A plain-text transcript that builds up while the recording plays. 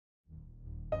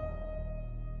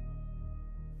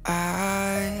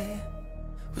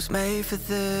was made for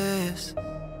this,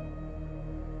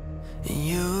 and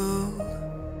you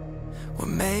were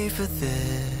made for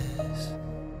this.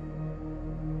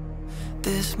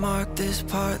 This mark, this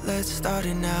part, let's start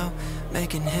it now,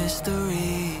 making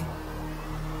history.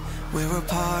 We're a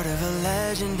part of a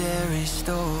legendary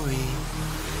story.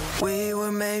 We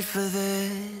were made for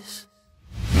this.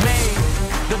 Made,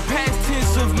 the past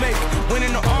tense of make, when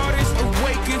an artist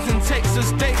awakens and takes a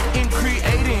stake in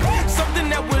creating something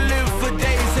that will live for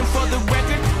days. And for the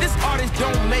record, this artist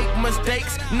don't make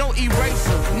mistakes, no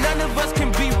eraser. None of us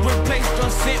can be replaced or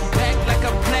sent back like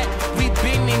a plaque. We've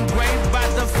been engraved by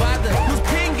the Father, whose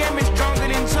pen game is stronger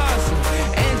than Chaucer,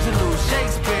 Angelo,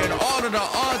 Shakespeare, and all of the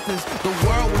authors. The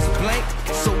world was blank,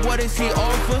 so what does he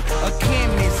offer? A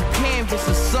canvas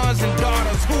of sons and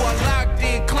daughters who are locked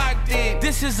in, clocked in.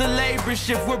 This is a labor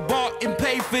shift, we're bought and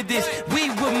paid for this. We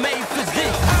were made for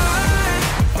this.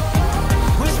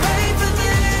 Was made for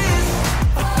this,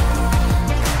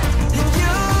 and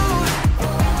you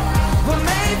were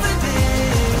made for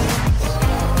this.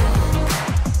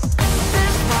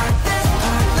 This part,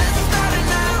 let's start it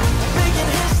now, making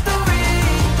history.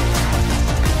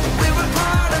 We were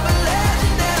part of a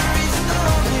legendary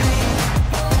story.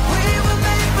 We were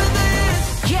made for this.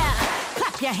 Yeah,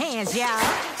 clap your hands, y'all.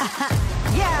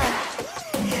 Yeah.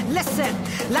 Listen,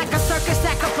 like a circus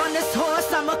act up on this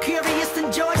horse, I'm a curious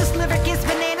enjoy. This lyric is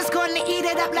bananas, gonna eat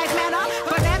it up like manna.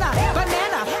 Banana,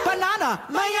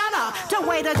 manana. Don't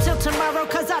wait until tomorrow,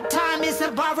 cause our time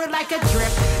isn't borrowed like a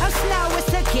drip. I'm snow,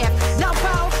 it's a gift, no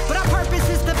bow, but our purpose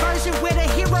is the version where the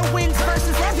hero wins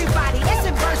versus everybody.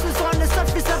 Isn't verses on the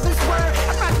surface of his word.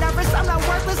 I'm not nervous, I'm not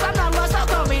worthless, I'm not lost, I'll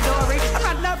call me Dory. I'm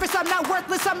not nervous, I'm not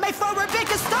worthless, I'm made for a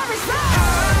bigger story.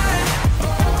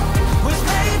 Was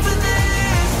made for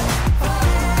this,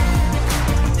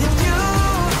 and you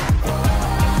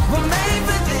were made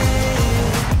for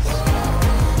this.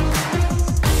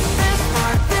 This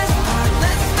part,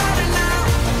 let's start it now,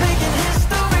 making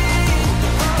history.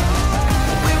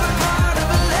 We were part of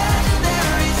a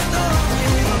legendary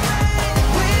story.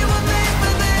 We were made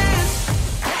for this.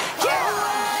 Yeah.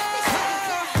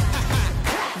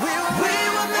 We were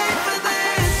made for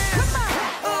this.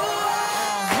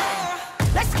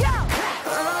 Let's go!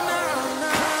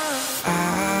 I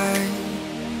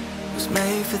was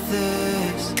made for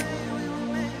this,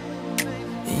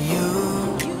 and you